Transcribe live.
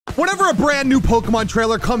Whenever a brand new Pokemon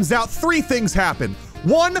trailer comes out, 3 things happen.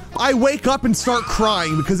 1, I wake up and start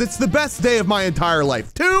crying because it's the best day of my entire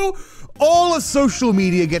life. 2, all of social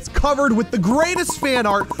media gets covered with the greatest fan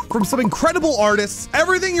art from some incredible artists.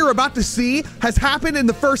 Everything you're about to see has happened in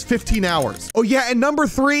the first 15 hours. Oh yeah, and number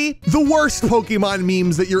 3, the worst Pokemon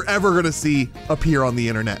memes that you're ever gonna see appear on the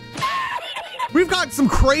internet. We've got some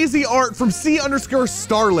crazy art from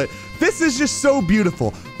C_Scarlet. This is just so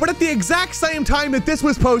beautiful. But at the exact same time that this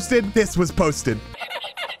was posted, this was posted.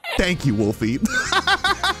 Thank you, Wolfie.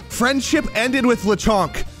 Friendship ended with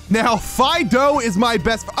Lechonk. Now, Fido is my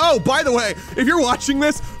best. Oh, by the way, if you're watching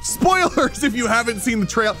this, spoilers if you haven't seen the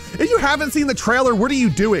trailer. If you haven't seen the trailer, what are you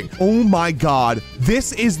doing? Oh my God,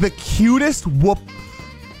 this is the cutest whoop.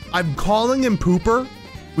 I'm calling him Pooper.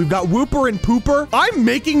 We've got Whooper and Pooper. I'm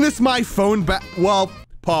making this my phone back. Well,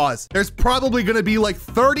 pause. There's probably gonna be like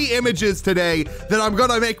 30 images today that I'm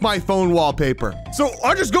gonna make my phone wallpaper. So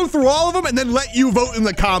I'll just go through all of them and then let you vote in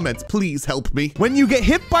the comments. Please help me. When you get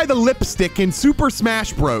hit by the lipstick in Super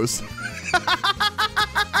Smash Bros.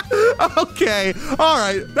 Okay, all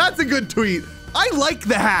right, that's a good tweet. I like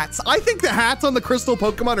the hats. I think the hats on the crystal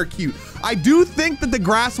Pokemon are cute. I do think that the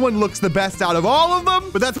grass one looks the best out of all of them,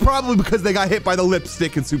 but that's probably because they got hit by the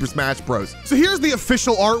lipstick in Super Smash Bros. So here's the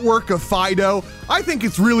official artwork of Fido. I think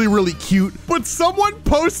it's really, really cute, but someone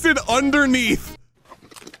posted underneath.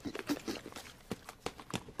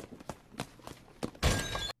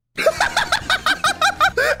 It's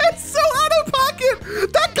so out of pocket.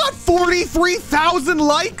 That got 43,000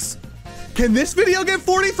 likes. Can this video get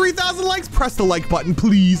 43,000 likes? Press the like button,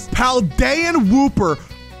 please. Paldean Whooper.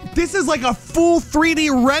 This is like a full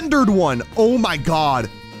 3D rendered one. Oh my God.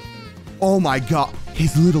 Oh my God.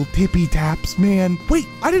 His little tippy taps, man. Wait,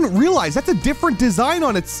 I didn't realize that's a different design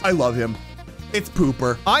on its. I love him. It's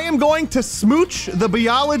Pooper. I am going to smooch the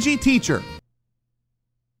biology teacher.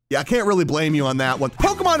 Yeah, I can't really blame you on that one.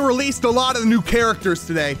 Pokemon released a lot of new characters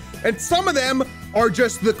today, and some of them are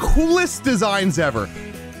just the coolest designs ever.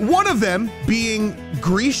 One of them being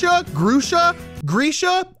Grisha,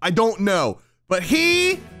 I don't know, but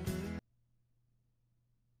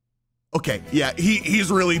okay, yeah,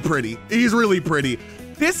 he's really pretty. He's really pretty.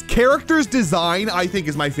 This character's design, I think,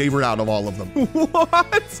 is my favorite out of all of them.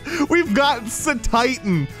 What? We've got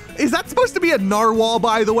Satitan. Is that supposed to be a narwhal,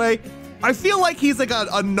 by the way? I feel like he's like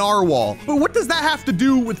a narwhal, but what does that have to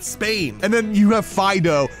do with Spain? And then you have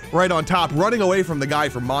Fido right on top, running away from the guy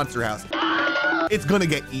from Monster House. It's gonna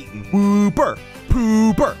get eaten. Whooper,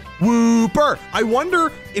 Pooper, Whooper. I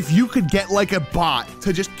wonder if you could get like a bot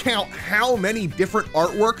to just count how many different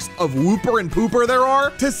artworks of Whooper and Pooper there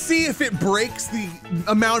are to see if it breaks the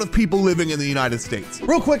amount of people living in the United States.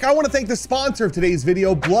 Real quick, I want to thank the sponsor of today's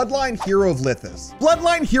video, Bloodline Hero of Lithis.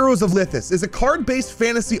 Bloodline Heroes of Lithis is a card-based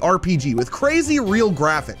fantasy RPG with crazy real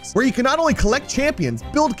graphics, where you can not only collect champions,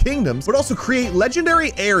 build kingdoms, but also create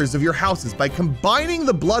legendary heirs of your houses by combining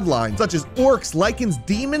the bloodlines such as orcs, lycans,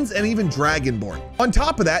 demons, and even dragonborn. On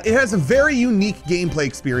top of that, it has a very unique gameplay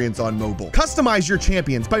experience on mobile. Customize your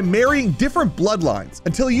champions by marrying different bloodlines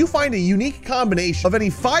until you find a unique combination of any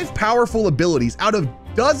 5 powerful abilities out of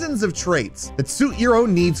dozens of traits that suit your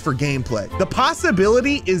own needs for gameplay. The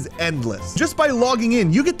possibility is endless. Just by logging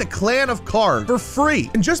in, you get the Clan of Card for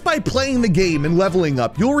free. And just by playing the game and leveling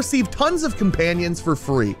up, you'll receive tons of companions for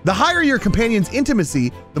free. The higher your companion's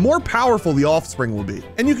intimacy, the more powerful the offspring will be.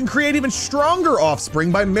 And you can create even stronger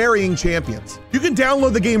offspring by marrying champions. You can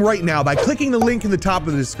download the game right now by clicking the link in the top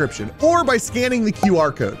of the description or by scanning the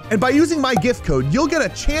QR code. And by using my gift code, you'll get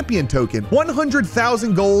a champion token,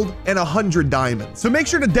 100,000 gold, and 100 diamonds. So make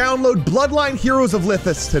sure to download Bloodline Heroes of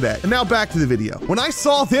Lithis today. And now back to the video. When I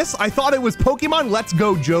saw this, I thought it was Pokemon Let's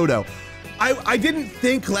Go Johto. I didn't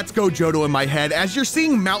think Let's Go Johto in my head. As you're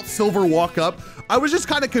seeing Mount Silver walk up, I was just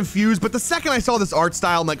kind of confused, but the second I saw this art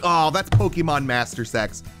style, I'm like, oh, that's Pokemon Master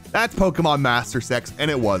Sex. That's Pokemon Master Sex, and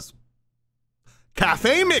it was.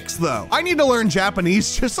 Cafe Mix, though. I need to learn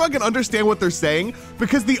Japanese just so I can understand what they're saying,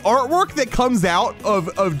 because the artwork that comes out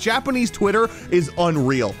of Japanese Twitter is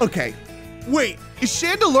unreal. Okay, wait, is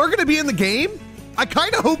Chandelure gonna be in the game? I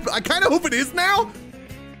kind of hope it is now,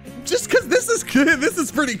 just because this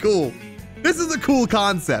is pretty cool. This is a cool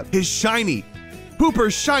concept. His shiny,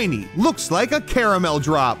 Pooper's shiny, looks like a caramel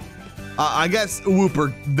drop. I guess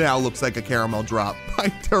Whooper now looks like a caramel drop. My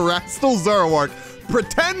Terastal Zoroark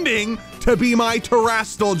pretending to be my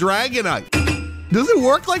Terastal Dragonite. Does it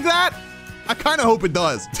work like that? I kind of hope it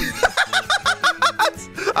does.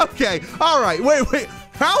 Okay, all right, wait.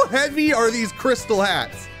 How heavy are these crystal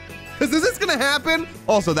hats? Because is this gonna happen?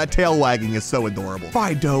 Also, that tail wagging is so adorable.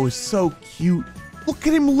 Fido is so cute. Look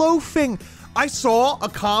at him loafing. I saw a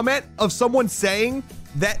comment of someone saying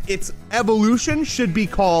that its evolution should be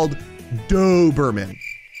called Doberman.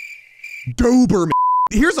 Doberman.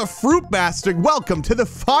 Here's a fruit bastard. Welcome to the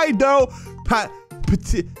Fido.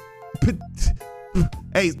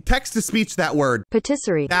 Hey, text to speech that word.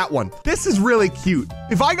 Patisserie. That one. This is really cute.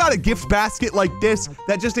 If I got a gift basket like this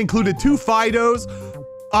that just included 2 Fidos,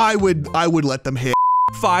 I would let them hit.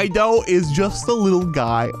 Fido is just a little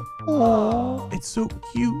guy. Aww, it's so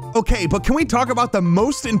cute. Okay, but can we talk about the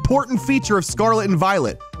most important feature of Scarlet and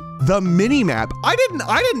Violet? The mini-map. I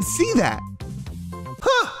didn't see that.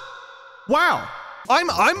 Huh. Wow.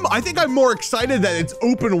 I think I'm more excited that it's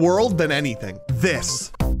open world than anything.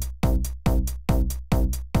 This.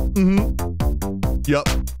 Yup.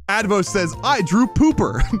 Advo says, I drew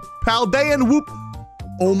Pooper. Paldean Whoop.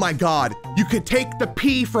 Oh my God. You could take the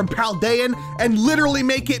P from Paldean and literally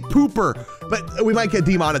make it Pooper, but we might get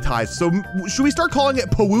demonetized. So should we start calling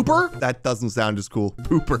it Pawooper? That doesn't sound as cool.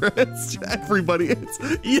 Pooper. It's everybody.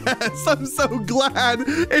 Yes, I'm so glad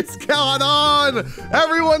it's gone on.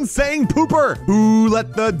 Everyone's saying Pooper. Who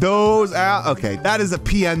let the does out? Okay, that is a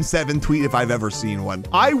PN7 tweet if I've ever seen one.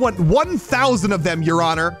 I want 1,000 of them, Your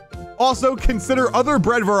Honor. Also, consider other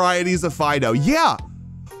bread varieties of Fido. Yeah.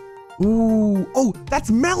 Ooh, oh, that's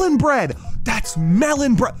melon bread. That's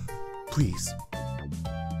melon bread. Please,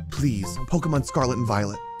 please, Pokemon Scarlet and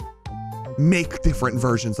Violet, make different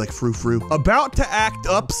versions like Frou Frou. About to act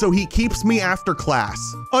up so he keeps me after class.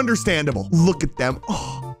 Understandable. Look at them.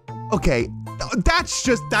 Oh, okay, that's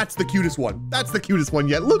the cutest one. That's the cutest one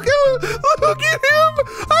yet. Look at him.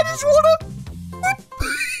 I just wanna.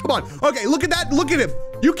 Come on. Okay, look at that. Look at him.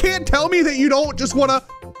 You can't tell me that you don't just wanna.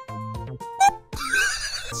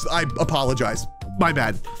 I apologize. My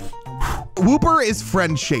bad. Whooper is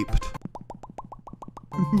friend-shaped.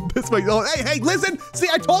 This way. Oh, hey, listen. See,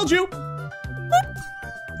 I told you.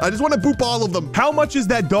 I just want to boop all of them. How much is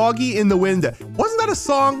that doggy in the window? Wasn't that a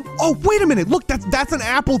song? Oh, wait a minute. Look, that's an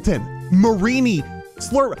Appleton. Marini.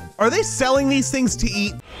 Slurp. Are they selling these things to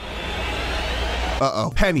eat?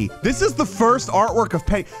 Uh-oh. Penny. This is the first artwork of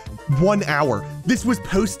Penny. 1 hour. This was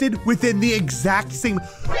posted within the exact same...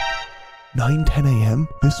 9:10 a.m.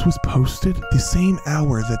 This was posted the same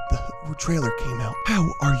hour that the trailer came out. How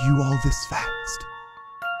are you all this fast?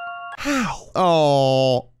 How?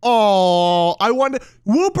 Oh, I wonder.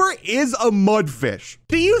 Whooper is a mudfish.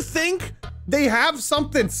 Do you think they have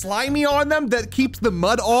something slimy on them that keeps the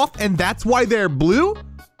mud off and that's why they're blue?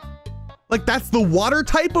 Like that's the water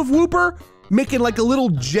type of Whooper, making like a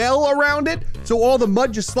little gel around it so all the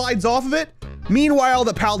mud just slides off of it? Meanwhile,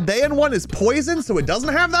 the Paldean one is poison, so it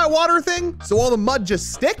doesn't have that water thing, so all the mud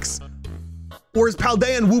just sticks? Or is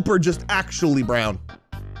Paldean Whooper just actually brown?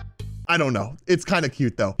 I don't know. It's kind of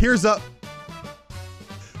cute though. Here's a...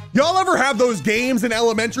 Y'all ever have those games in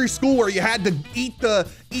elementary school where you had to eat the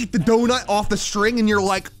donut off the string and you're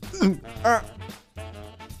like...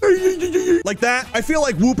 like that? I feel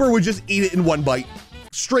like Whooper would just eat it in one bite.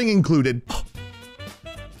 String included.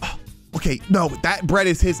 Okay, no, that bread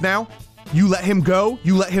is his now. You let him go,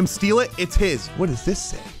 you let him steal it, it's his. What does this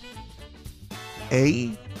say?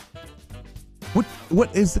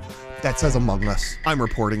 What is, that says Among Us. I'm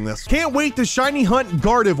reporting this. Can't wait to shiny hunt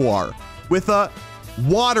Gardevoir with a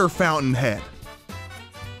water fountain head.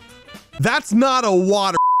 That's not a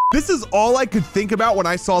water. This is all I could think about when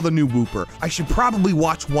I saw the new Whooper. I should probably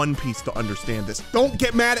watch One Piece to understand this. Don't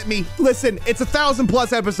get mad at me. Listen, it's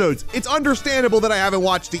 1,000+ episodes. It's understandable that I haven't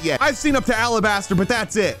watched it yet. I've seen up to Alabaster, but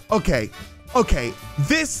that's it. Okay,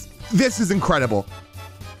 this is incredible.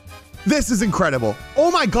 This is incredible.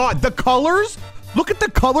 Oh my God, the colors? Look at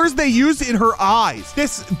the colors they used in her eyes.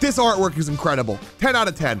 This artwork is incredible. 10 out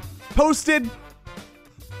of 10. Posted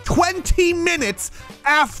 20 minutes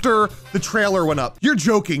after the trailer went up. You're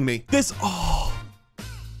joking me. This, oh,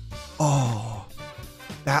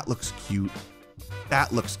 that looks cute.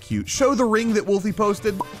 That looks cute. Show the ring that Wolfie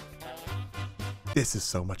posted. This is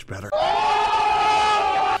so much better.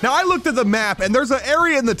 Now I looked at the map and there's an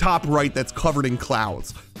area in the top right that's covered in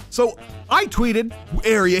clouds. So I tweeted,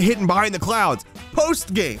 area hidden behind the clouds.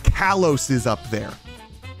 Post game, Kalos is up there.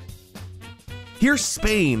 Here's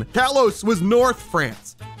Spain. Kalos was North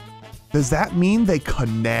France. Does that mean they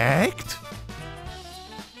connect?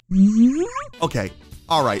 Okay,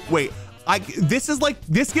 all right, wait. This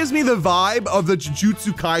gives me the vibe of the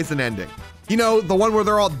Jujutsu Kaisen ending. You know, the one where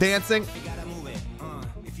they're all dancing.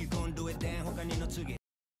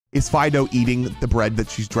 Is Fido eating the bread that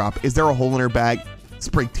she's dropped? Is there a hole in her bag?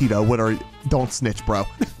 Sprig Tito, don't snitch, bro.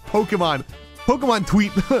 Pokemon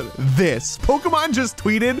tweet this. Pokemon just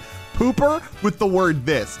tweeted Pooper with the word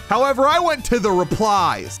this. However, I went to the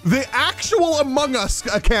replies. The actual Among Us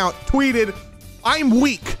account tweeted, I'm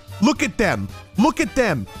weak. Look at them. Look at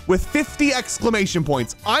them with 50 exclamation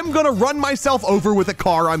points. I'm gonna run myself over with a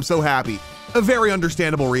car. I'm so happy. A very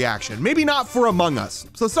understandable reaction. Maybe not for Among Us.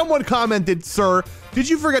 So someone commented, sir, did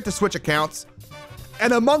you forget to switch accounts?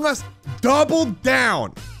 And Among Us doubled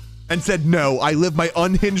down and said, no, I live my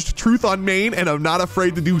unhinged truth on main and I'm not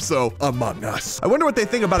afraid to do so. Among Us. I wonder what they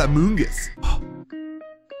think about Amoongus.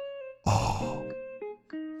 Oh,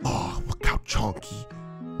 look how chunky.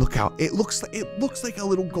 Look how it looks like a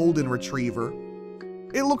little golden retriever.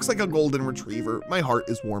 It looks like a golden retriever. My heart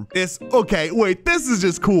is warm. Okay, wait, this is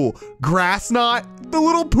just cool. Grass Knot, the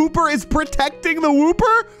little pooper is protecting the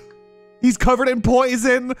whooper. He's covered in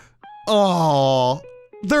poison. Oh,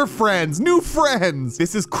 they're friends, new friends.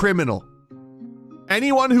 This is criminal.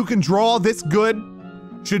 Anyone who can draw this good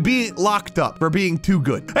should be locked up for being too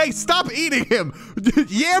good. Hey, stop eating him.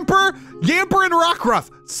 Yamper and Rockruff,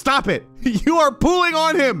 stop it. You are pulling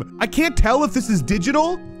on him. I can't tell if this is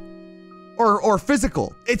digital or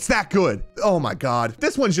physical. It's that good. Oh my God.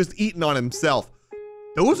 This one's just eating on himself.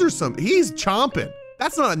 He's chomping.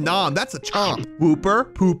 That's not a nom, that's a chomp. Whooper,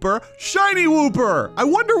 pooper, shiny whooper. I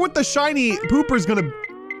wonder what the shiny pooper's gonna.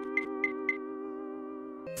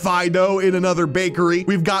 Fido in another bakery.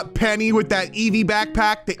 We've got Penny with that Eevee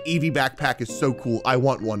backpack. The Eevee backpack is so cool. I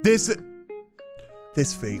want one.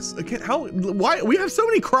 This face. Again, why? We have so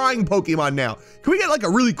many crying Pokemon now. Can we get like a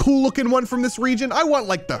really cool looking one from this region? I want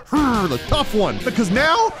like the tough one, because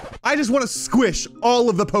now I just want to squish all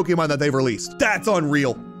of the Pokemon that they've released. That's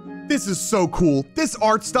unreal. This is so cool. This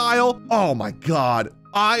art style, oh my God.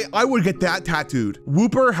 I would get that tattooed.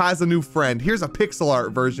 Whooper has a new friend. Here's a pixel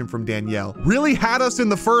art version from Danielle. Really had us in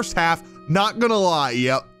the first half, not gonna lie.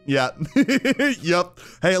 Yep. Yep.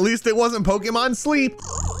 Hey, at least it wasn't Pokemon Sleep.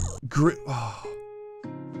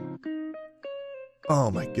 Oh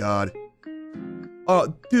my God.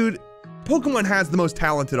 Oh, dude, Pokemon has the most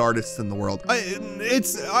talented artists in the world.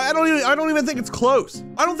 I don't even think it's close.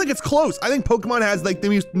 I don't think it's close. I think Pokemon has like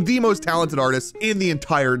the most talented artists in the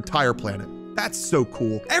entire planet. That's so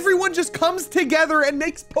cool. Everyone just comes together and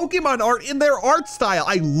makes Pokemon art in their art style.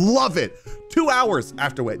 I love it. 2 hours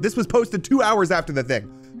after, wait, this was posted 2 hours after the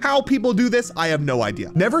thing. How people do this, I have no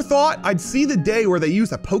idea. Never thought I'd see the day where they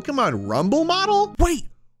use a Pokemon Rumble model. Wait,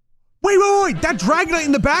 that Dragonite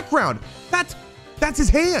in the background. That's his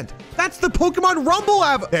hand. That's the Pokemon Rumble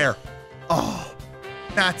there. Oh,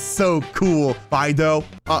 that's so cool. Fido,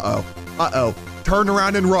 uh-oh. Turn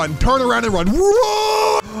around and run.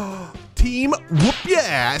 Whoa! Team, whoop your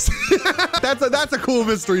ass. That's a cool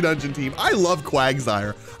mystery dungeon team. I love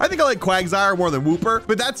Quagsire. I think I like Quagsire more than Whooper,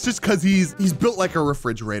 but that's just because he's built like a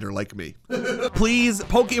refrigerator like me. Please,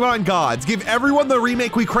 Pokemon gods, give everyone the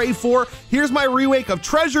remake we crave for. Here's my remake of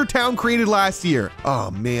Treasure Town created last year.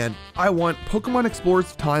 Oh man, Pokemon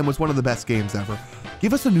Explorers of Time was one of the best games ever.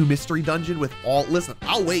 Give us a new mystery dungeon with listen,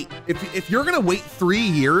 I'll wait. If you're gonna wait 3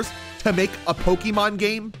 years to make a Pokemon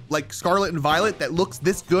game like Scarlet and Violet that looks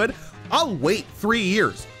this good, I'll wait 3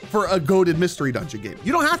 years for a goated mystery dungeon game.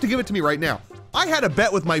 You don't have to give it to me right now. I had a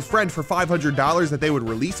bet with my friend for $500 that they would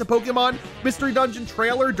release a Pokemon mystery dungeon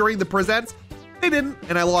trailer during the presents. They didn't,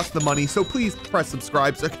 and I lost the money. So please press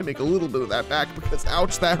subscribe so I can make a little bit of that back, because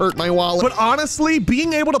ouch, that hurt my wallet. But honestly,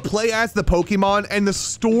 being able to play as the Pokemon and the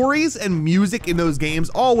stories and music in those games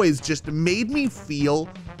always just made me feel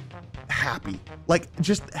happy, like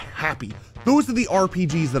just happy. Those are the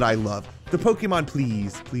RPGs that I love. The Pokemon,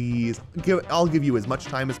 please, I'll give you as much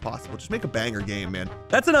time as possible. Just make a banger game, man.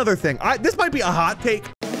 That's another thing. This might be a hot take.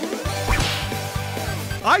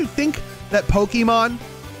 I think that Pokemon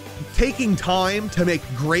taking time to make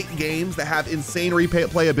great games that have insane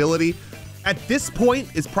replayability at this point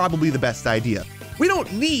is probably the best idea. We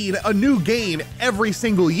don't need a new game every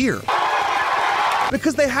single year,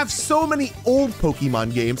 because they have so many old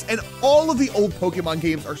Pokemon games, and all of the old Pokemon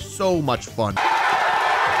games are so much fun.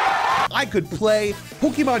 I could play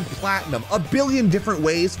Pokemon Platinum a billion different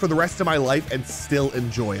ways for the rest of my life and still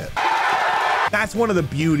enjoy it. That's one of the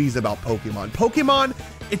beauties about Pokemon. Pokemon,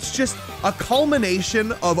 it's just a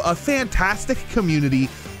culmination of a fantastic community,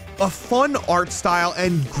 a fun art style,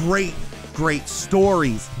 and great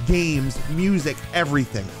stories, games, music,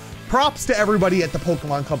 everything. Props to everybody at the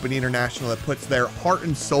Pokemon Company International that puts their heart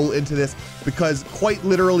and soul into this, because quite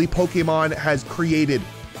literally Pokemon has created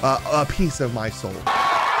a piece of my soul.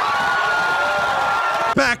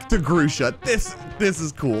 Back to Grusha. This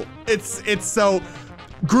is cool. It's so,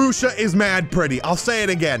 Grusha is mad pretty. I'll say it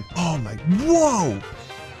again. Oh my, whoa.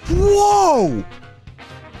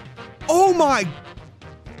 Oh my.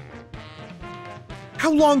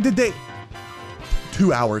 How long did they?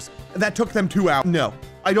 2 hours. That took them 2 hours. No,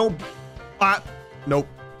 I don't, nope.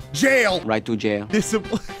 Jail. Right to jail.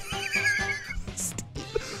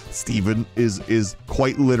 Steven is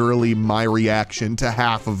quite literally my reaction to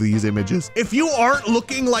half of these images. If you aren't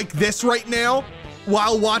looking like this right now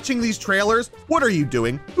while watching these trailers, what are you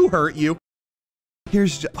doing? Who hurt you?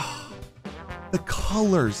 Here's just, oh, the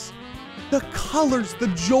colors, the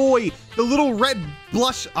joy, the little red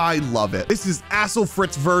blush. I love it. This is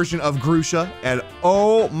Asselfrit's version of Grusha, and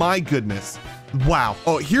oh my goodness. Wow.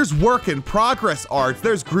 Oh, here's work in progress art.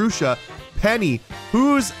 There's Grusha. Penny,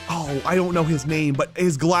 who's, oh, I don't know his name, but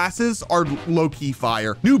his glasses are low-key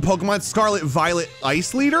fire. New Pokemon, Scarlet, Violet,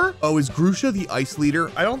 Ice Leader. Oh, is Grusha the Ice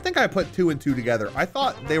Leader? I don't think I put 2 and 2 together. I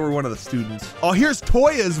thought they were one of the students. Oh, here's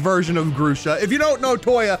Toya's version of Grusha. If you don't know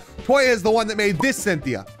Toya, Toya is the one that made this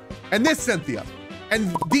Cynthia, and this Cynthia,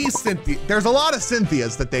 and these Cynthia. There's a lot of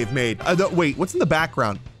Cynthias that they've made. Wait, what's in the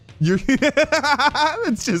background?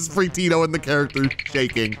 It's just Freetino and the character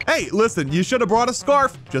shaking. Hey, listen, you should have brought a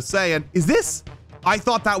scarf. Just saying. Is this? I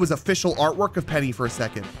thought that was official artwork of Penny for a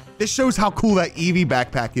second. This shows how cool that Eevee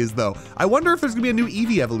backpack is, though. I wonder if there's gonna be a new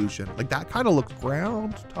Eevee evolution. Like, that kind of looks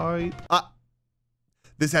ground type.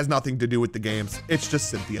 This has nothing to do with the games. It's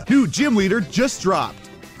just Cynthia. New gym leader just dropped.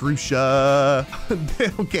 Grusha.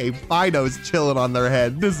 Okay, Fido's chilling on their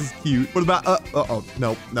head. This is cute. What about, oh,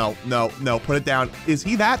 no, put it down. Is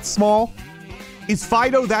he that small? Is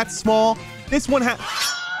Fido that small? This one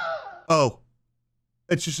oh,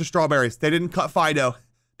 it's just the strawberries. They didn't cut Fido.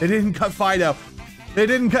 They didn't cut Fido. They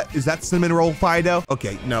didn't cut, is that cinnamon roll Fido?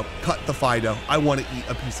 Okay, no, cut the Fido. I want to eat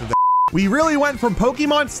a piece of that. We really went from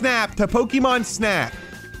Pokemon Snap to Pokemon Snack.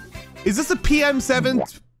 Is this a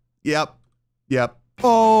PM7? Yep.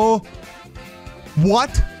 Oh,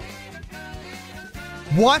 what?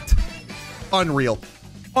 Unreal,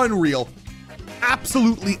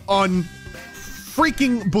 absolutely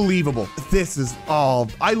unfreaking believable. This is all,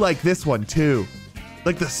 I like this one too.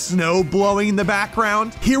 Like the snow blowing in the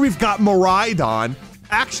background. Here we've got Miraidon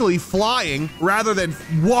actually flying rather than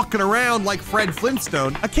walking around like Fred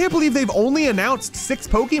Flintstone. I can't believe they've only announced 6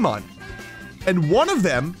 Pokemon, and one of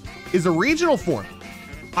them is a regional form.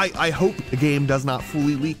 I hope the game does not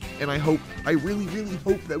fully leak, and I really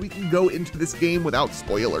hope that we can go into this game without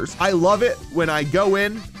spoilers. I love it when I go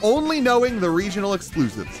in only knowing the regional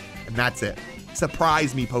exclusives, and that's it.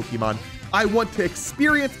 Surprise me, Pokemon. I want to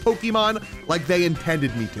experience Pokemon like they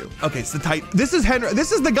intended me to. Okay, so this is Henry.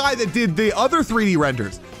 This is the guy that did the other 3D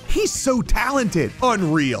renders. He's so talented.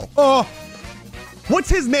 Unreal. Oh, what's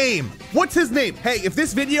his name? Hey, if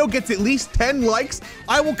this video gets at least 10 likes,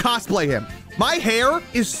 I will cosplay him. My hair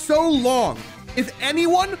is so long. If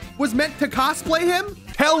anyone was meant to cosplay him,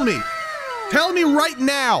 tell me right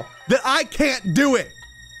now that I can't do it.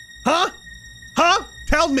 Huh?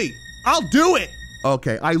 Tell me, I'll do it.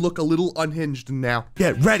 Okay, I look a little unhinged now.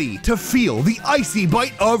 Get ready to feel the icy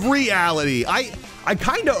bite of reality. I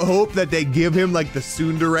kind of hope that they give him like the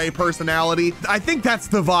tsundere personality. I think that's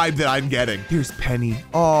the vibe that I'm getting. Here's Penny.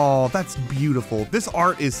 Oh, that's beautiful. This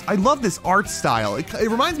art is, I love this art style. It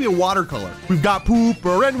reminds me of watercolor. We've got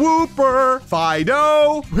Pooper and Wooper.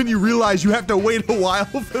 Fido. When you realize you have to wait a while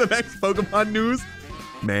for the next Pokemon news.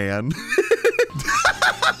 Man.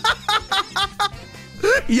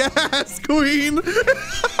 Yes, queen.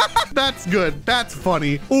 That's good. That's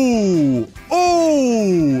funny. Ooh,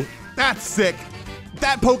 that's sick.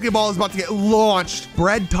 That Pokeball is about to get launched.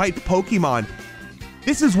 Bread type Pokemon.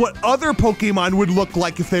 This is what other Pokemon would look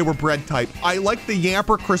like if they were bread type. I like the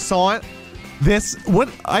Yamper croissant.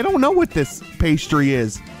 I don't know what this pastry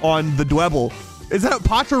is on the Dwebble. Is that a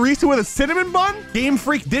Pachirisu with a cinnamon bun? Game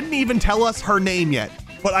Freak didn't even tell us her name yet,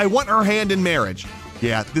 but I want her hand in marriage.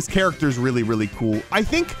 Yeah, this character's really cool. I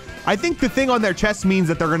think the thing on their chest means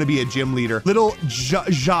that they're gonna be a gym leader. Little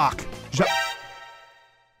Jacques.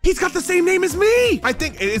 He's got the same name as me. I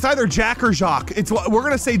think it's either Jack or Jacques. We're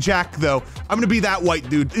gonna say Jack though. I'm gonna be that white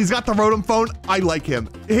dude. He's got the Rotom phone. I like him.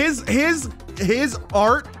 His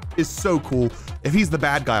art is so cool. If he's the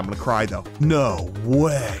bad guy, I'm gonna cry though. No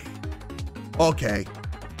way. Okay.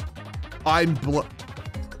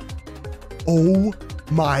 Oh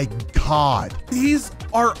my God. These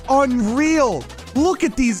are unreal. Look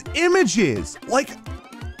at these images. Like,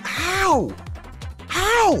 how?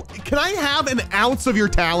 Can I have an ounce of your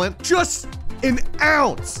talent? Just an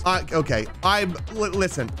ounce. Okay,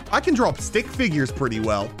 listen, I can draw stick figures pretty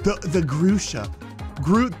well. The Grusha.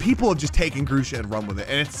 People have just taken Grusha and run with it,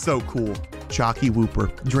 and it's so cool. Chalky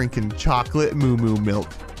Wooper drinking chocolate moo milk.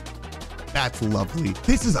 That's lovely.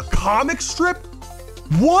 This is a comic strip?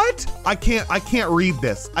 What? I can't read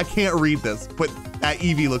this. But that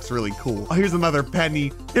Eevee looks really cool. Oh, here's another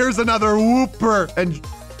Penny. Here's another Wooper. And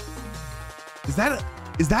is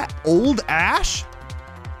that old Ash?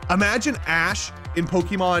 Imagine Ash in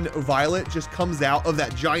Pokemon Violet just comes out of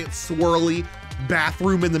that giant swirly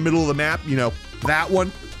bathroom in the middle of the map, you know, that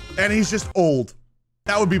one, and he's just old.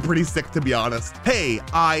 That would be pretty sick, to be honest. Hey,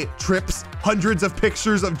 trips, hundreds of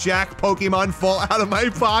pictures of Jack Pokemon fall out of my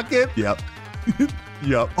pocket. Yep.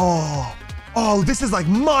 Yep. Oh, this is like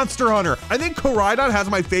Monster Hunter. I think Koraidon has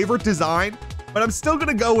my favorite design, but I'm still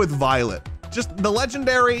gonna go with Violet. Just the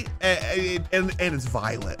legendary and it's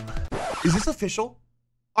Violet. Is this official?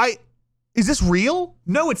 Is this real?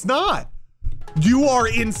 No, it's not. You are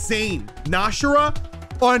insane. Nashira,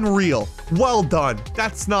 unreal. Well done.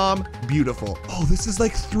 That's Snom, beautiful. Oh, this is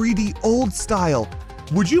like 3D old style.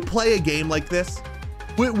 Would you play a game like this?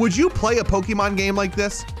 Would you play a Pokemon game like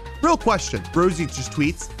this? Real question. Rosie just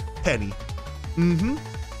tweets, Penny.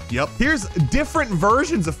 Yep. Here's different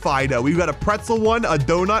versions of Fido. We've got a pretzel one, a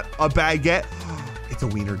donut, a baguette. It's a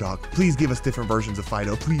wiener dog. Please give us different versions of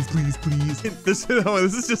Fido. Please, please, please. This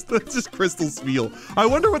is just Crystal Spiel. I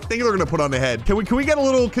wonder what thing they're gonna put on the head. Can we get a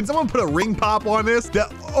little, can someone put a ring pop on this?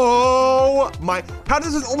 Oh my, how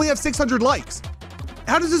does this only have 600 likes?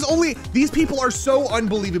 How does this only, these people are so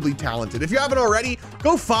unbelievably talented. If you haven't already,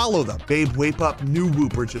 go follow them. Babe, wake up, new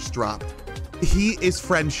Wooper just dropped. He is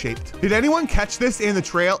friend-shaped. Did anyone catch this in the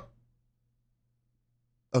trail?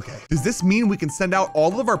 Okay, does this mean we can send out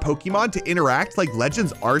all of our Pokemon to interact like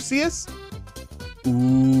Legends Arceus?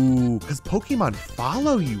 Ooh, because Pokemon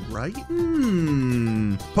follow you, right?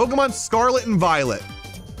 Pokemon Scarlet and Violet.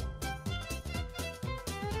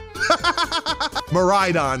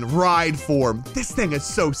 Miraidon, ride form. This thing is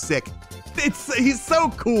so sick. He's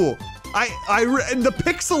so cool. And the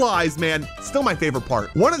pixel eyes, man, still my favorite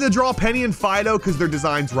part. Wanted to draw Penny and Fido because their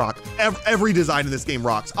designs rock. Every design in this game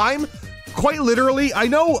rocks. I'm quite literally, I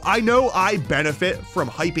know I benefit from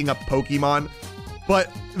hyping up Pokemon, but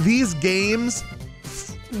these games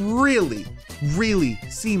really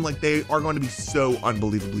seem like they are going to be so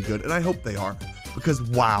unbelievably good. And I hope they are, because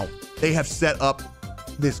wow, they have set up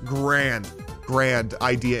this grand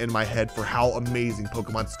idea in my head for how amazing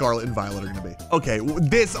Pokemon Scarlet and Violet are gonna be. Okay,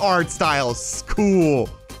 this art style is cool.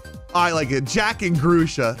 I like it. Jack and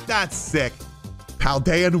Grusha, that's sick.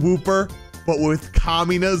 Paldean Wooper, but with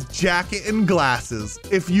Kamina's jacket and glasses.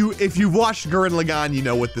 If you've watched Gurren Lagann, you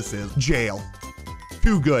know what this is. Jail.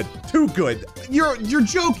 Too good, too good. You're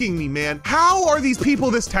joking me, man. How are these people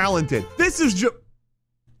this talented? This is just,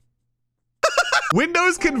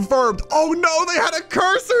 Windows confirmed. Oh no, they had a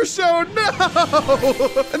cursor show, no!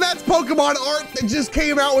 And that's Pokemon art that just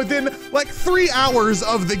came out within like 3 hours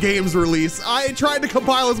of the game's release. I tried to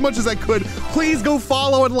compile as much as I could. Please go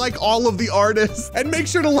follow and like all of the artists, and make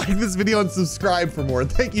sure to like this video and subscribe for more.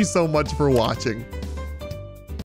 Thank you so much for watching.